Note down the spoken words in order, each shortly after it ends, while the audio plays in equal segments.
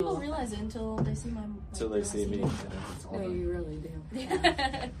People realize it until they see my. Until they see me. No, you really do.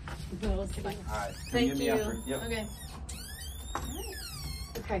 Yeah. We'll see. All right. Thank you. Yep. Okay.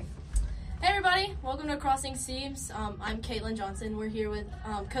 Okay. Hey everybody, welcome to Crossing Seams. I'm Caitlin Johnson. We're here with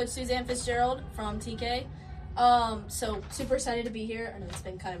Coach Suzanne Fitzgerald from TK. So super excited to be here. I know it's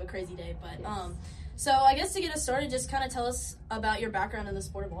been kind of a crazy day, but so I guess to get us started, just kind of tell us about your background in the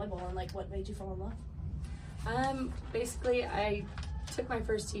sport of volleyball and like what made you fall in love. Basically, I took my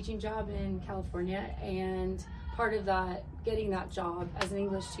first teaching job in California, and part of that, getting that job as an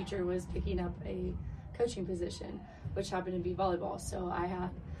English teacher, was picking up a coaching position, which happened to be volleyball. So I had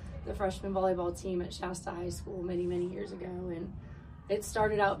the freshman volleyball team at Shasta High School many, many years ago, and it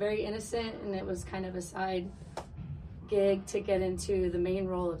started out very innocent, and it was kind of a side gig to get into the main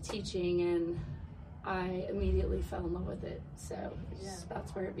role of teaching, and I immediately fell in love with it. So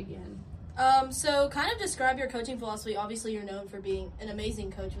that's where it began. So kind of describe your coaching philosophy. Obviously, you're known for being an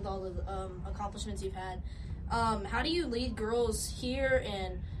amazing coach with all the accomplishments you've had. How do you lead girls here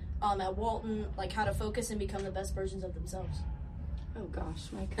and at Walton, like how to focus and become the best versions of themselves? Oh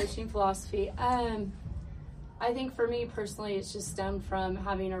gosh, my coaching philosophy. I think for me personally, it's just stemmed from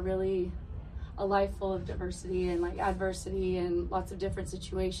having a life full of diversity and like adversity and lots of different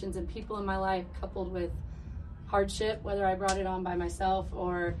situations and people in my life, coupled with hardship, whether I brought it on by myself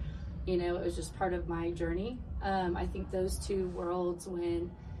or, you know, it was just part of my journey. I think those two worlds,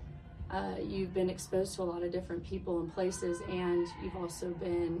 when you've been exposed to a lot of different people and places, and you've also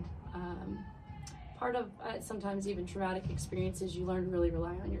been part of sometimes even traumatic experiences, you learn to really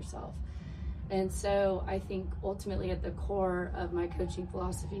rely on yourself. And so I think ultimately at the core of my coaching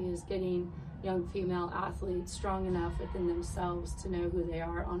philosophy is getting young female athletes strong enough within themselves to know who they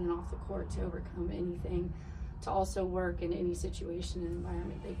are on and off the court to overcome anything, to also work in any situation and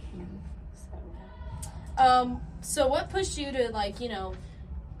environment they can. So what pushed you to, like, you know,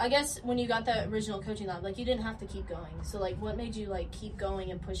 I guess when you got that original coaching lab, like, you didn't have to keep going. So, like, what made you, like, keep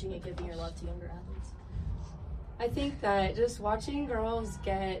going and pushing and giving your love to younger athletes? I think that just watching girls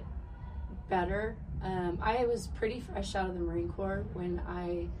get better. I was pretty fresh out of the Marine Corps when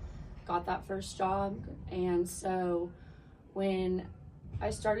I got that first job. And so when I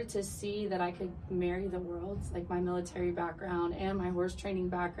started to see that I could marry the worlds, like my military background and my horse training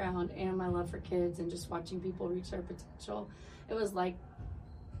background and my love for kids and just watching people reach their potential, it was like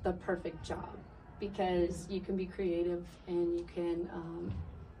the perfect job, because you can be creative and you can,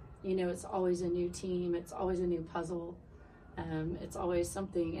 you know, it's always a new team, it's always a new puzzle, it's always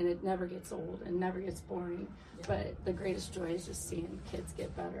something, and it never gets old and never gets boring. But the greatest joy is just seeing kids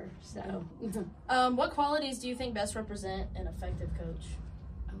get better. So, what qualities do you think best represent an effective coach?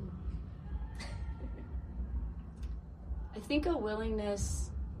 I think a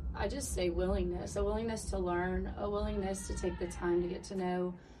willingness, I just say willingness, a willingness to learn, a willingness to take the time to get to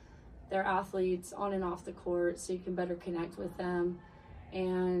know their athletes on and off the court so you can better connect with them.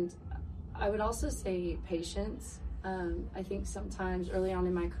 And I would also say patience. I think sometimes early on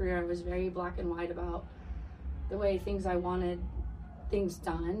in my career, I was very black and white about the way I wanted things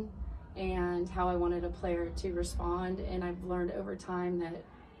done and how I wanted a player to respond. And I've learned over time that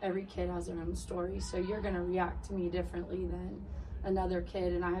every kid has their own story. So you're going to react to me differently than another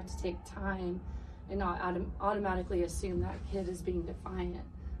kid. And I have to take time and not automatically assume that kid is being defiant.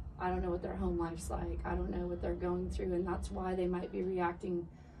 I don't know what their home life's like. I don't know what they're going through. And that's why they might be reacting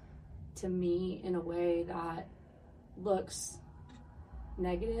to me in a way that looks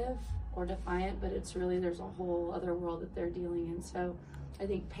negative or defiant, but it's really, there's a whole other world that they're dealing in. So I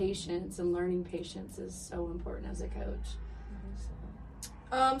think patience and learning patience is so important as a coach.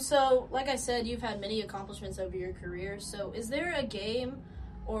 So like I said, you've had many accomplishments over your career. So is there a game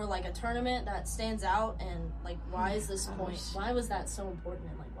or like a tournament that stands out, and like why is this point? Why was that so important,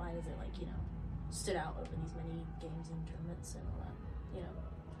 and like why is it, like, you know, stood out over these many games and tournaments and all that? You know,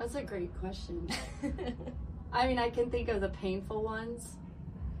 that's a great question. I mean, I can think of the painful ones.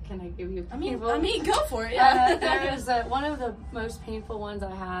 Can I give you a painful? I mean, go for it. Yeah. There was one of the most painful ones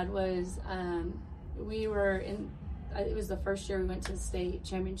I had was we were in. It was the first year we went to the state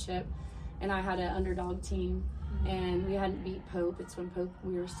championship, and I had an underdog team, and we hadn't beat Pope. It's when Pope,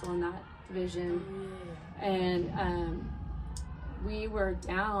 we were still in that division, and we were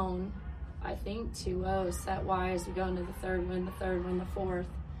down, I think 2-0 set wise. We go into the third, win the fourth.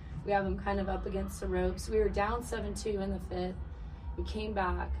 We have them kind of up against the ropes. We were down 7-2 in the fifth. We came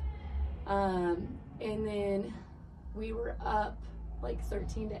back, and then we were up like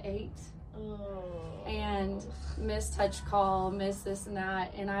 13-8. And missed touch call, missed this and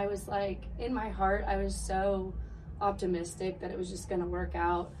that, and I was like, in my heart, I was so optimistic that it was just going to work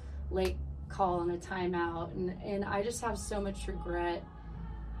out. Late call on a timeout, and I just have so much regret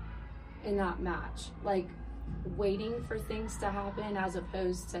in that match, like waiting for things to happen as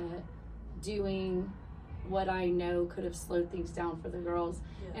opposed to doing what I know could have slowed things down for the girls.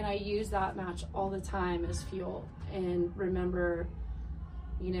 Yeah. And I use that match all the time as fuel, and remember,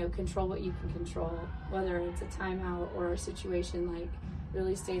 control what you can control, whether it's a timeout or a situation, like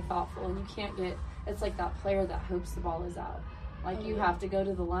really stay thoughtful. And you can't it's like that player that hopes the ball is out. Like you have to go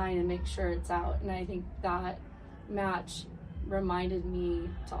to the line and make sure it's out. And I think that match reminded me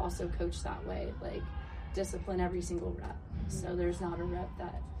to also coach that way, like discipline every single rep. So there's not a rep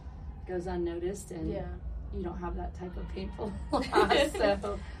that goes unnoticed, and you don't have that type of painful loss.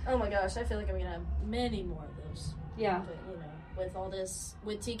 So. Oh my gosh, I feel like I'm gonna have many more of those. Yeah. But with all this,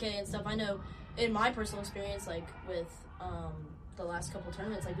 with TK and stuff, I know in my personal experience, like with the last couple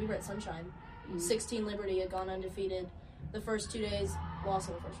tournaments, like we were at Sunshine, 16 Liberty had gone undefeated. The first 2 days, lost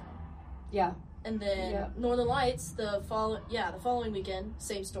in the first round. Yeah. And then Northern Lights, the following weekend,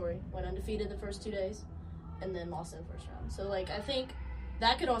 same story. Went undefeated the first 2 days, and then lost in the first round. So, like, I think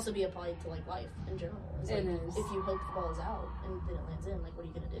that could also be applied to, like, life in general. It is. If you hope the ball is out and then it lands in, like, what are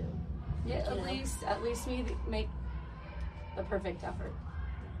you going to do? Yeah, at least make the perfect effort.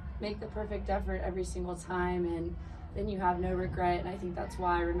 Make the perfect effort every single time, and then you have no regret. And I think that's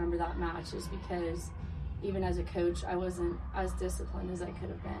why I remember that match, is because even as a coach, I wasn't as disciplined as I could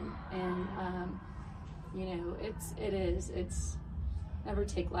have been. And, it's never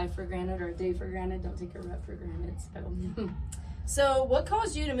take life for granted or a day for granted. Don't take a rep for granted. So what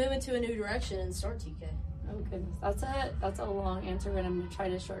caused you to move into a new direction and start TK? Oh goodness, that's a long answer, but I'm going to try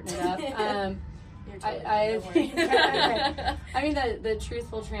to shorten it up. I mean, the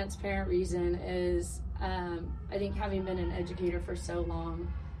truthful, transparent reason is, I think having been an educator for so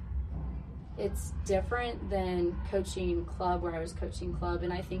long, it's different than coaching club, where I was coaching club,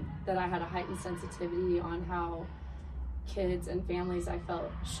 and I think that I had a heightened sensitivity on how kids and families I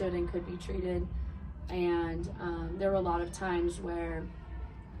felt should and could be treated. And there were a lot of times where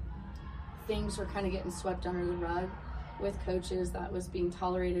things were kind of getting swept under the rug with coaches that was being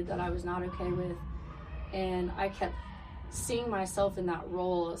tolerated that I was not okay with. And I kept seeing myself in that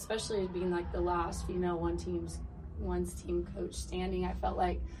role, especially being like the last female one's team coach standing. I felt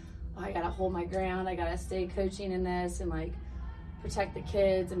like, I gotta hold my ground, I gotta stay coaching in this and like protect the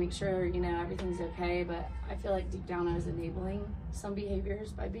kids and make sure everything's okay. But I feel like deep down I was enabling some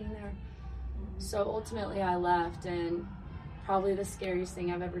behaviors by being there. So ultimately I left, and probably the scariest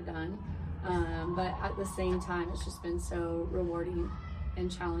thing I've ever done, but at the same time it's just been so rewarding and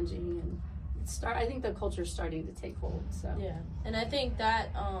challenging, and I think the culture's starting to take hold. So yeah, and I think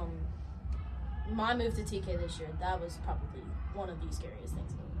that my move to TK this year, that was probably one of the scariest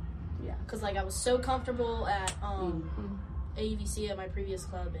things. Yeah, because like I was so comfortable at AEVC at my previous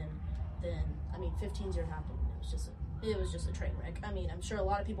club, and then 15s year happened. It was just a train wreck. I mean, I'm sure a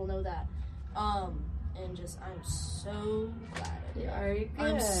lot of people know that, and just I'm so glad I did it.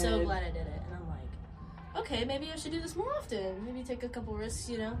 I'm so glad I did it, and I'm like, okay, maybe I should do this more often. Maybe take a couple risks,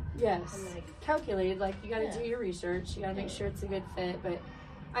 Yes, and like calculated. Like you got to do your research. You got to make sure it's a good fit, but.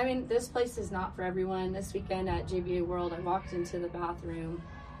 I mean, this place is not for everyone. This weekend at JBA World, I walked into the bathroom,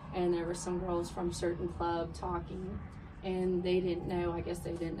 and there were some girls from a certain club talking, and they didn't know. I guess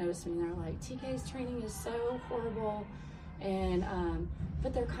they didn't notice me. And they're like, TK's training is so horrible, and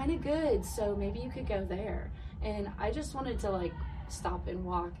but they're kind of good, so maybe you could go there. And I just wanted to like stop and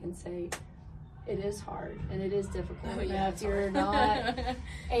walk and say, it is hard and it is difficult. If you're not,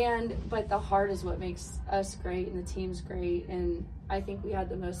 but the hard is what makes us great, and the team's great. And I think we had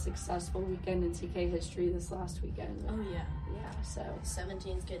the most successful weekend in TK history this last weekend. Oh yeah. So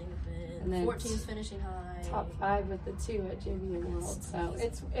 17's getting a bid, and then 14's finishing high. Top 5 with the 2 at JBA World. So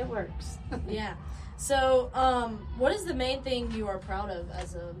it works. Yeah. So what is the main thing you are proud of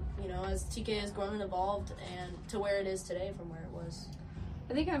as as TK has grown and evolved and to where it is today from where it was?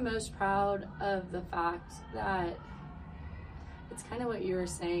 I think I'm most proud of the fact that it's kind of what you were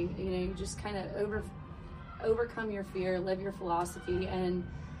saying. You just kind of overcome your fear, live your philosophy, and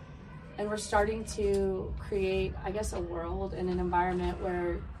we're starting to create, I guess, a world and an environment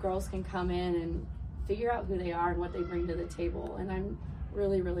where girls can come in and figure out who they are and what they bring to the table. And I'm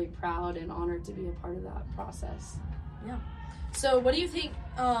really, really proud and honored to be a part of that process. Yeah. So what do you think,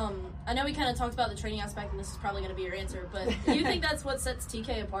 I know we kind of talked about the training aspect, and this is probably going to be your answer, but do you think that's what sets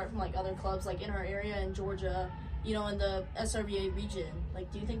TK apart from like other clubs like in our area in Georgia, in the SRVA region? Like,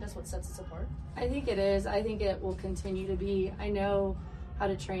 do you think that's what sets us apart? I think it is. I think it will continue to be. I know how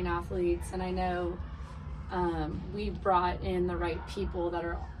to train athletes, and I know we brought in the right people that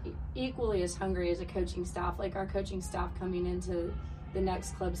are equally as hungry as a coaching staff. Like our coaching staff coming into the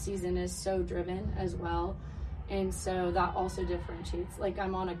next club season is so driven as well. And so that also differentiates. Like,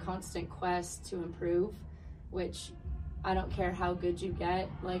 I'm on a constant quest to improve, which I don't care how good you get,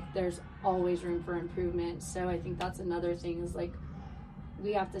 like, there's always room for improvement. So I think that's another thing, is like,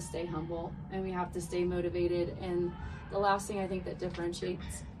 we have to stay humble and we have to stay motivated. And the last thing I think that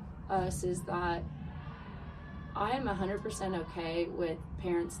differentiates us is that I am 100% okay with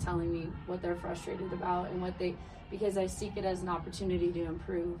parents telling me what they're frustrated about and because I seek it as an opportunity to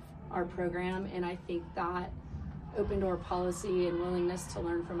improve our program. And I think that open door policy and willingness to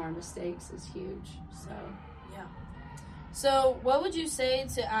learn from our mistakes is huge. So yeah. So what would you say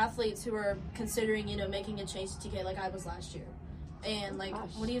to athletes who are considering, making a change to TK like I was last year? And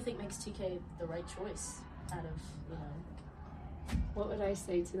what do you think makes TK the right choice out of, What would I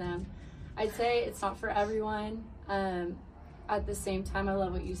say to them? I'd say it's not for everyone. At the same time, I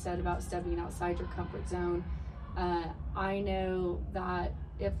love what you said about stepping outside your comfort zone. I know that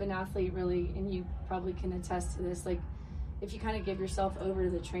if an athlete really, and you probably can attest to this, like, if you kind of give yourself over to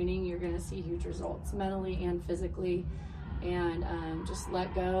the training, you're going to see huge results mentally and physically. And just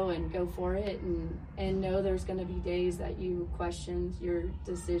let go and go for it, and know there's going to be days that you question your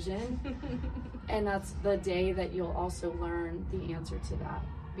decision. And that's the day that you'll also learn the answer to that.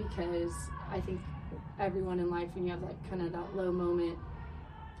 Because I think everyone in life, when you have that low moment,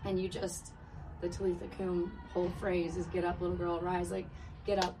 and the Talitha Kum whole phrase is "get up, little girl, rise." Like,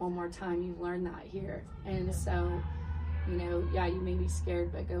 get up one more time. You've learned that here. And so, you may be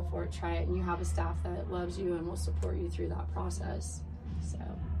scared, but go for it, try it. And you have a staff that loves you and will support you through that process. So,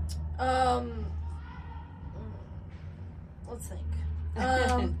 let's think.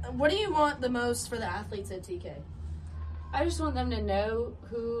 What do you want the most for the athletes at TK? I just want them to know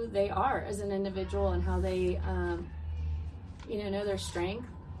who they are as an individual and how they, know their strength.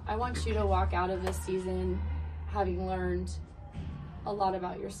 I want you to walk out of this season having learned a lot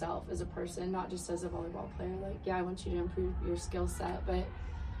about yourself as a person, not just as a volleyball player. I want you to improve your skill set, but,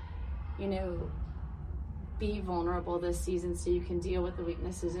 be vulnerable this season so you can deal with the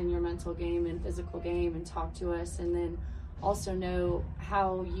weaknesses in your mental game and physical game and talk to us. And then also know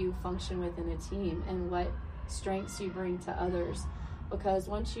how you function within a team and what strengths you bring to others, because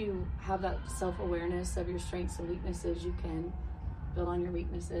once you have that self-awareness of your strengths and weaknesses, you can build on your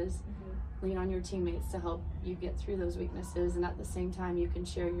weaknesses, lean on your teammates to help you get through those weaknesses, and at the same time you can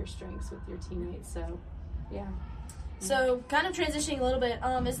share your strengths with your teammates. So so kind of transitioning a little bit,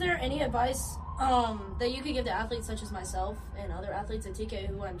 is there any advice that you could give to athletes such as myself and other athletes at TK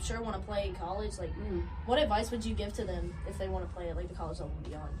who I'm sure want to play in college? What advice would you give to them if they want to play at the college level and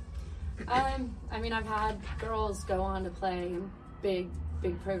beyond? I've had girls go on to play in big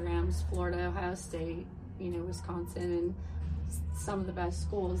programs, Florida, Ohio State, Wisconsin, and some of the best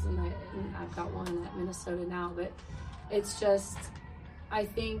schools, and I've got one at Minnesota now. But it's just, I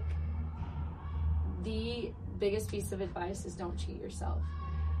think the biggest piece of advice is don't cheat yourself.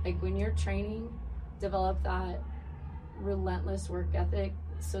 When you're training, develop that relentless work ethic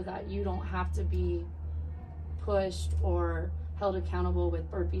so that you don't have to be pushed or held accountable with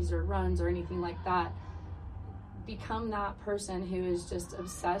burpees or runs or anything like that. Become that person who is just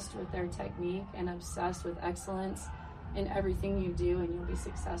obsessed with their technique and obsessed with excellence in everything you do, and you'll be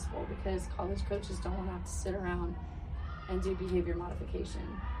successful, because college coaches don't want to have to sit around and do behavior modification.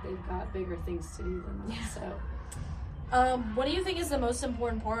 They've got bigger things to do than that. Yeah. So what do you think is the most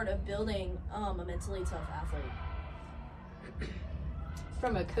important part of building a mentally tough athlete?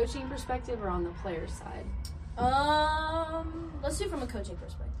 From a coaching perspective or on the player side? Let's do from a coaching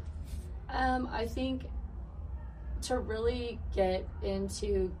perspective. I think to really get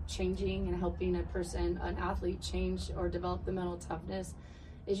into changing and helping an athlete change or develop the mental toughness,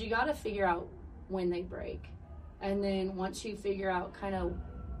 is you got to figure out when they break. And then once you figure out kind of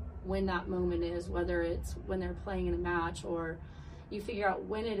when that moment is, whether it's when they're playing in a match, or you figure out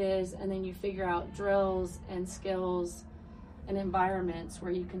when it is, and then you figure out drills and skills and environments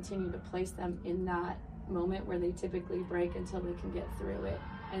where you continue to place them in that moment where they typically break until they can get through it.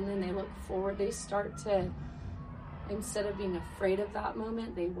 And then they look forward, they start to, instead of being afraid of that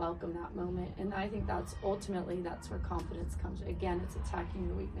moment, they welcome that moment. And I think that's where confidence comes. Again, it's attacking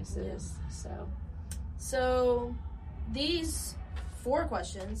your weaknesses. So these 4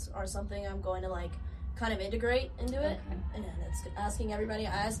 questions are something I'm going to kind of integrate into it. Okay. And it's asking everybody.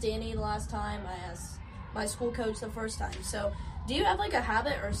 I asked Danny the last time, I asked my school coach the first time. So do you have a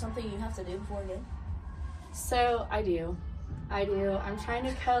habit or something you have to do before a game? So I do. I'm trying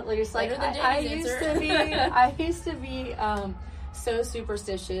to cut loose. I used to be so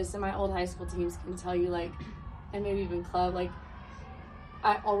superstitious, and my old high school teams can tell you, and maybe even club,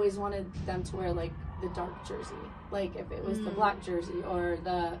 I always wanted them to wear the dark jersey, if it was the black jersey or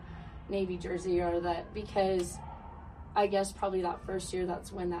the Navy jersey or that, because I guess probably that first year,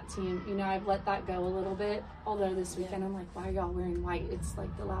 that's when that team, you know, I've let that go a little bit. Although this weekend, I'm like, why are y'all wearing white? It's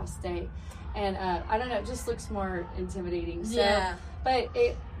like the last day. And I don't know, it just looks more intimidating. So, yeah. But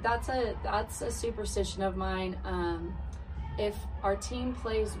that's a superstition of mine. If our team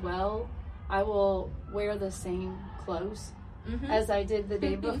plays well, I will wear the same clothes as I did the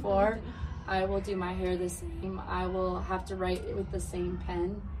day before. I will do my hair the same. I will have to write with the same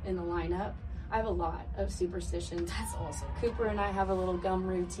pen in the lineup. I have a lot of superstitions. That's awesome. Cooper and I have a little gum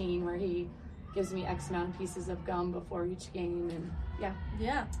routine where he gives me X amount of pieces of gum before each game, and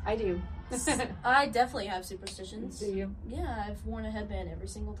yeah, I do. I definitely have superstitions. Do you? Yeah, I've worn a headband every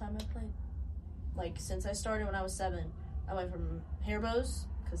single time I've played. Like, since I started when I was 7, I went from hair bows,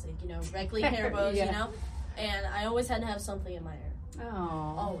 because, like, you know, regular hair bows, you know, and I always had to have something in my hair.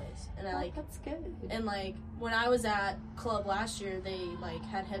 Oh, always. And I like, that's good. And like, when I was at club last year, they like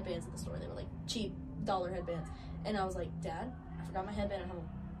had headbands at the store. They were like cheap dollar headbands, and I was like, Dad, I forgot my headband at home.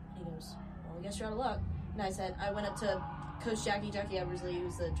 And he goes, well, I guess you're out of luck. And I said, I went up to Coach Jackie Eversley,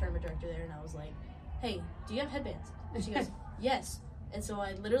 who's the tournament director there, and I was like, hey, do you have headbands? And she goes, yes. And so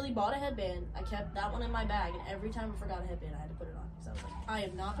I literally bought a headband. I kept that one in my bag, and every time I forgot a headband, I had to put it on. So I was like, I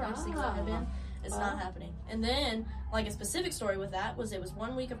am not practicing without a headband. It's not happening. And then, like, a specific story with that was it was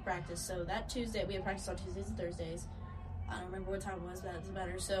 1 week of practice. So that Tuesday, we had practice on Tuesdays and Thursdays. I don't remember what time it was, but it doesn't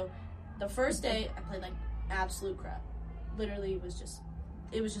matter. So the first day, I played, like, absolute crap. Literally, it was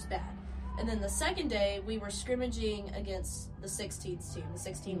just bad. And then the second day, we were scrimmaging against the 16th team, the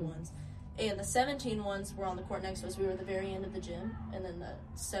 16 ones. And the 17 ones were on the court next to us. We were at the very end of the gym. And then the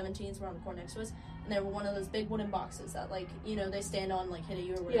 17s were on the court next to us. And they were one of those big wooden boxes that, like, you know, they stand on, like, hit at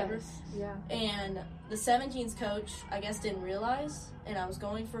you or whatever. Yes. Yeah. And the 17s coach, I guess, didn't realize. And I was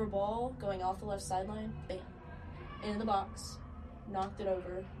going for a ball, going off the left sideline. Bam. Into the box. Knocked it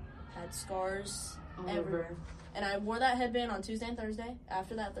over. Had scars everywhere. And I wore that headband on Tuesday and Thursday.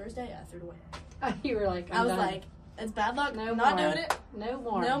 After that Thursday, I threw it away. You were like, I was like, it's bad luck. No I'm more. not doing it. No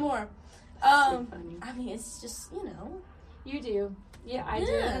more. No more. So funny. I mean, it's just, you know. You do. Yeah, I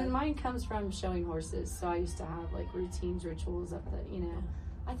do. And mine comes from showing horses. So I used to have, like, routines, rituals of the, you know.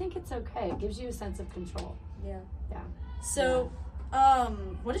 I think it's okay. It gives you a sense of control. Yeah. Yeah. So,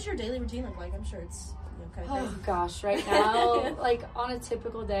 what does your daily routine look like? I'm sure it's, you know, kind of crazy. Oh, gosh. Right now, like, on a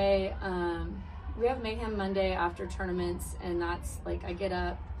typical day, we have Mayhem Monday after tournaments. And that's, like, I get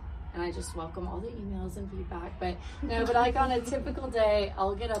up and I just welcome all the emails and feedback. But, no, but, like, on a typical day,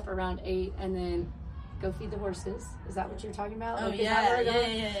 I'll get up around 8 and then go feed the horses. Is that what you're talking about? Oh, like,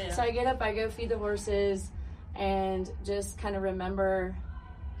 yeah. So I get up, I go feed the horses, and just kind of remember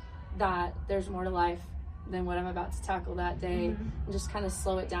that there's more to life than what I'm about to tackle that day, and just kind of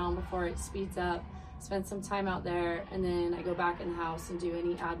slow it down before it speeds up. Spend some time out there, and then I go back in the house and do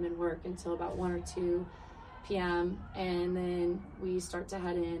any admin work until about 1 or 2 p.m. And then we start to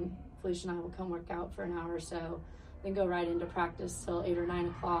head in. Felicia and I will come work out for an hour or so, then go right into practice till 8 or 9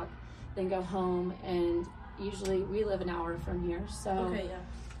 o'clock. Then go home, and usually we live an hour from here. So,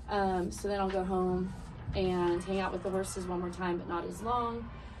 so then I'll go home and hang out with the horses one more time, but not as long.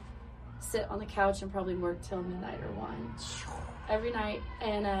 Sit on the couch and probably work till midnight or 1 every night.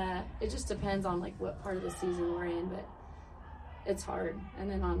 And it just depends on, like, what part of the season we're in, but it's hard.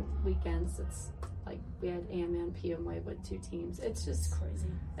 And then on weekends, it's like we had AM and PM wave with 2 teams. It's just crazy.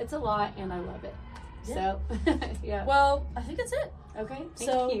 It's a lot, and I love it. Yeah. So, yeah. Well, I think that's it. Okay.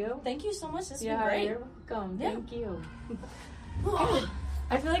 Thank you so much. This has been Yeah, great. you're welcome. Yeah. Thank you. Good.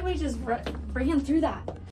 I feel like we just ran through that.